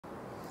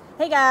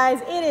Hey guys,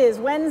 it is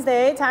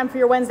Wednesday, time for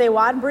your Wednesday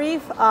WOD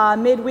brief.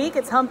 Midweek,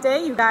 it's hump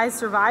day. You guys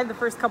survived the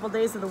first couple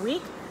days of the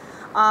week.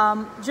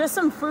 Just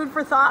some food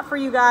for thought for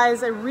you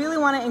guys. I really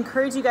want to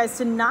encourage you guys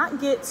to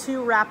not get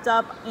too wrapped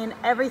up in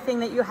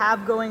everything that you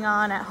have going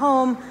on at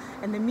home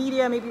and the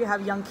media. Maybe you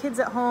have young kids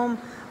at home.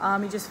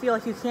 You just feel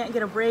like you can't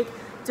get a break.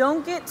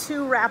 Don't get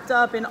too wrapped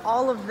up in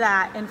all of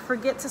that and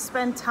forget to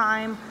spend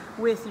time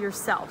with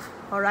yourself,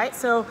 all right?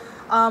 So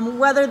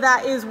whether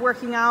that is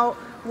working out,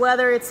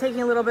 whether it's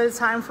taking a little bit of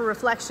time for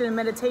reflection and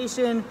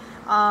meditation,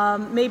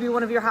 maybe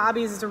one of your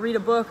hobbies is to read a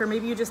book, or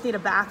maybe you just need a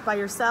bath by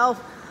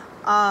yourself.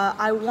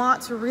 I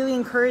want to really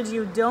encourage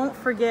you, don't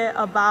forget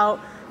about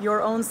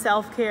your own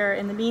self-care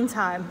in the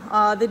meantime.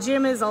 The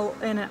gym is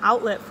an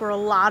outlet for a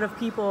lot of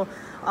people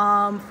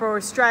for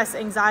stress,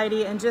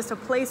 anxiety, and just a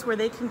place where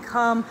they can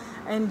come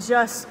and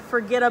just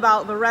forget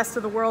about the rest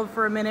of the world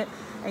for a minute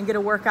and get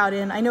a workout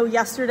in. I know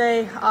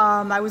yesterday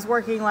I was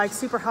working like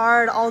super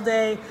hard all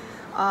day,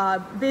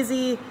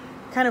 busy,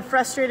 kind of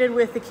frustrated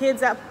with the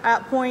kids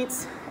at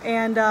points,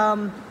 and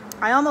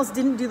I almost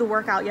didn't do the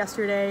workout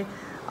yesterday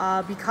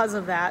because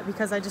of that,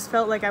 because I just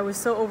felt like I was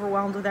so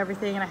overwhelmed with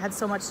everything and I had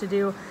so much to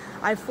do.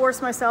 I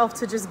forced myself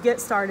to just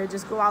get started,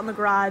 just go out in the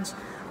garage,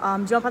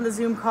 jump on the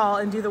Zoom call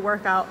and do the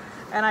workout.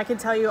 And I can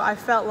tell you, I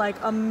felt like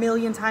a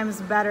million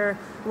times better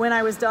when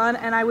I was done,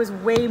 and I was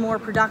way more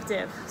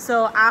productive.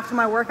 So after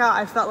my workout,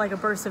 I felt like a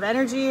burst of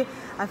energy.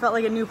 I felt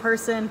like a new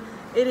person.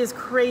 It is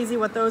crazy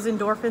what those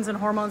endorphins and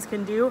hormones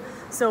can do.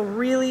 So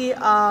really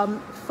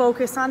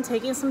focus on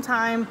taking some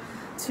time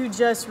to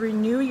just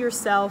renew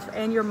yourself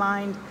and your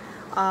mind,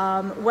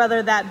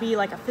 whether that be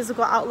like a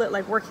physical outlet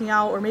like working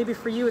out, or maybe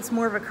for you it's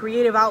more of a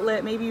creative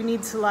outlet. Maybe you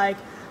need to like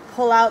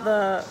pull out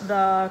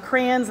the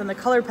crayons and the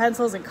colored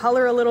pencils and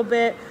color a little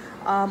bit,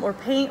 or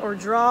paint or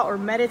draw or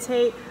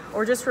meditate,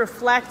 or just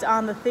reflect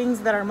on the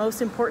things that are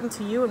most important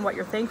to you and what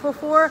you're thankful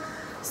for.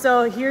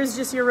 So here's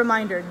just your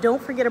reminder,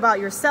 don't forget about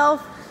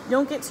yourself.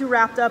 Don't get too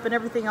wrapped up in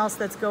everything else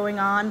that's going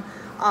on.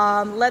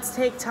 Let's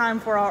take time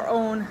for our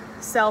own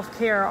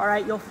self-care, all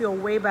right? You'll feel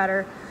way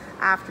better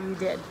after you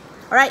did.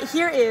 All right,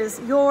 here is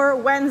your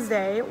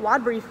Wednesday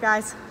WOD brief,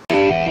 guys.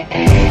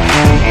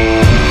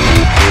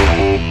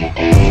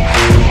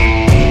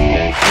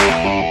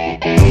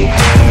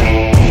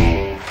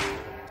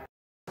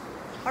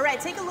 All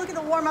right, take a look at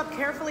the warm-up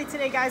carefully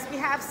today, guys. We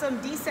have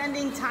some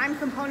descending time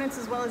components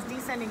as well as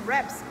descending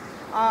reps,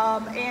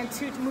 and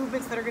two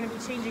movements that are going to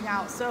be changing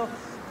out. So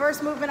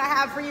first movement I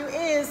have for you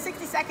is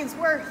 60 seconds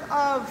worth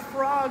of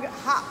frog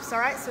hops, all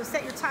right? So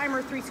set your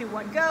timer, 3, 2,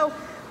 1, go.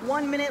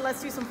 1 minute,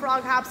 let's do some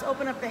frog hops,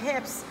 open up the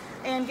hips,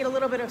 and get a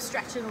little bit of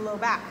stretch in the low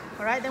back,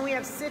 all right? Then we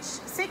have 6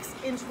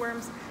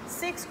 inchworms,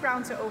 6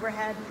 ground to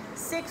overhead,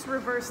 6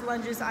 reverse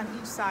lunges on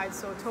each side,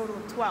 so a total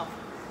of 12.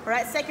 All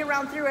right, second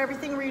round through,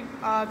 everything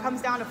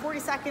comes down to 40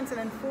 seconds and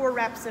then 4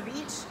 reps of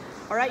each.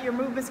 All right, your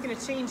movement's gonna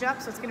change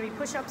up, so it's gonna be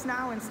push-ups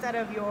now instead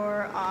of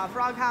your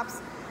frog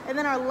hops. And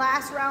then our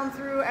last round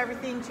through,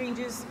 everything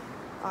changes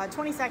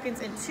 20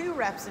 seconds and 2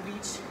 reps of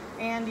each,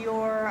 and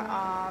your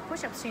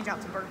push-ups change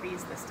out to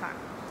burpees this time.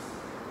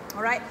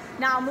 All right,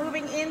 now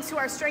moving into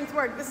our strength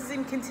work. This is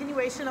in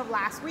continuation of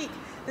last week.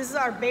 This is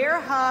our bear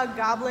hug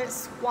goblet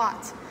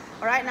squat.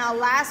 All right, now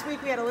last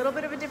week we had a little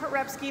bit of a different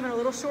rep scheme and a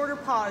little shorter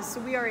pause, so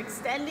we are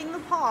extending the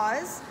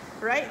pause,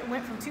 right? It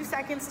went from 2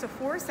 seconds to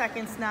 4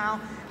 seconds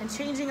now, and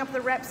changing up the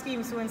rep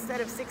scheme, so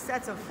instead of 6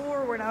 sets of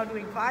 4, we're now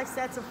doing 5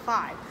 sets of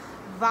 5.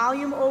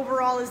 Volume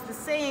overall is the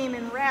same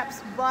in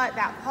reps, but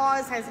that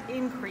pause has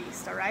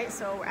increased, all right?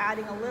 So we're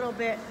adding a little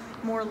bit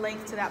more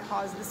length to that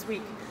pause this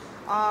week.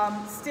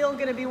 Still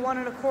gonna be 1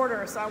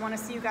 1/4, so I wanna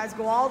see you guys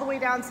go all the way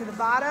down to the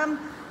bottom,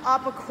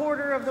 up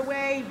 1/4 of the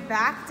way,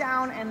 back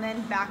down, and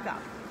then back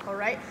up, all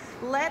right?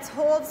 Let's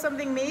hold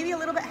something maybe a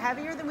little bit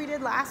heavier than we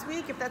did last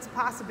week, if that's a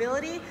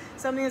possibility.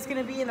 Something that's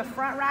gonna be in the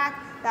front rack,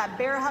 that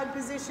bear hug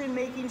position,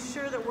 making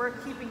sure that we're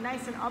keeping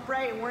nice and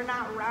upright and we're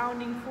not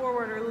rounding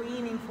forward or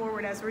leaning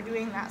forward as we're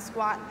doing that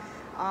squat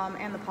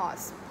and the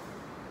pause.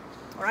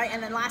 All right,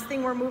 and then last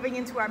thing, we're moving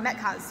into our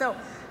Metcon. So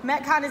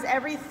Metcon is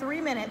every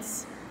 3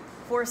 minutes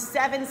for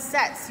 7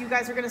 sets. You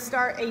guys are gonna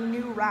start a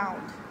new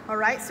round, all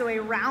right? So a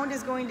round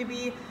is going to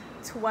be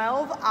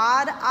 12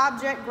 odd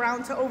object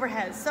ground to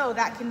overhead. So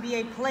that can be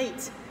a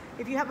plate.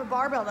 If you have a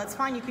barbell, that's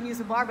fine. You can use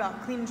a barbell,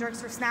 clean and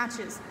jerks or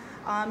snatches.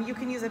 You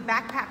can use a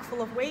backpack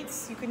full of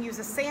weights. You can use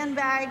a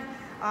sandbag.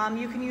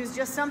 You can use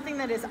just something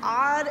that is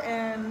odd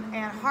and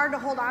hard to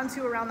hold on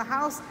to around the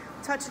house.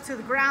 Touch it to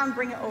the ground,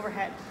 bring it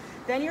overhead.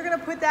 Then you're gonna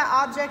put that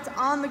object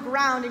on the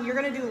ground and you're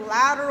gonna do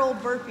lateral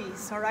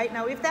burpees, all right?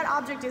 Now, if that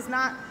object is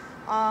not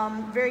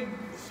very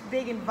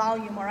big in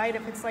volume, all right?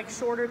 If it's like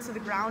shorter to the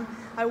ground,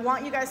 I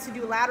want you guys to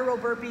do lateral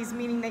burpees,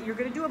 meaning that you're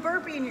gonna do a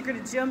burpee and you're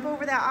gonna jump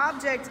over that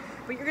object,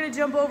 but you're gonna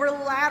jump over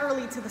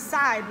laterally to the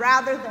side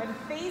rather than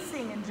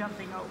facing and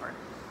jumping over.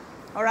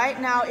 All right,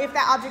 now if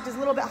that object is a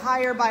little bit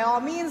higher, by all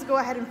means, go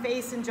ahead and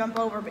face and jump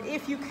over, but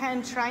if you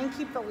can, try and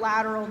keep the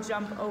lateral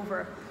jump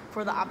over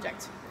for the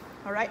object.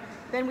 All right,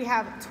 then we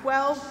have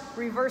 12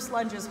 reverse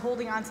lunges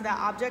holding onto that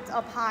object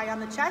up high on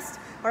the chest.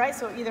 All right,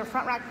 so either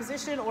front rack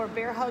position or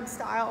bear hug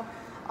style.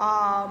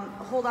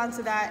 Hold on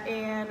to that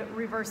and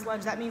reverse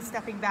lunge. That means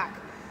stepping back.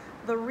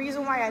 The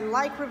reason why I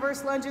like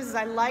reverse lunges is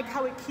I like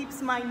how it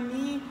keeps my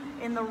knee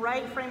in the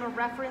right frame of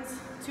reference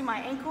to my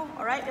ankle.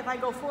 All right, if I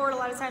go forward, a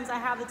lot of times I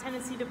have the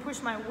tendency to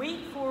push my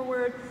weight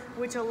forward,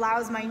 which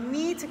allows my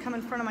knee to come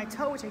in front of my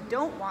toe, which I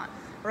don't want.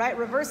 All right,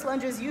 reverse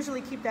lunges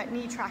usually keep that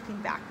knee tracking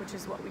back, which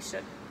is what we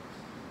should.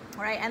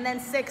 All right, and then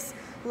 6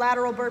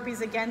 lateral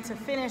burpees again to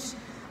finish,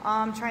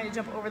 trying to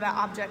jump over that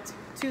object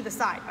to the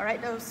side. All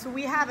right, so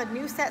we have a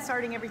new set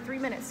starting every 3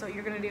 minutes. So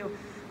you're gonna do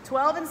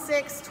 12 and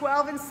 6,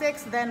 12 and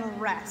 6, then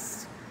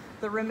rest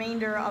the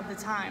remainder of the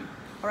time.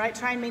 All right,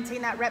 try and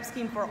maintain that rep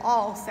scheme for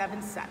all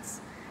 7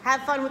 sets.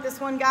 Have fun with this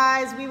one,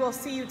 guys. We will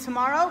see you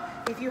tomorrow.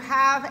 If you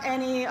have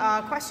any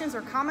questions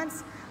or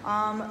comments,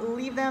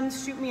 leave them,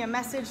 shoot me a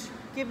message,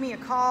 give me a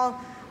call,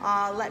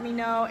 let me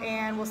know,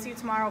 and we'll see you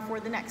tomorrow for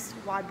the next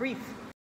WOD Brief.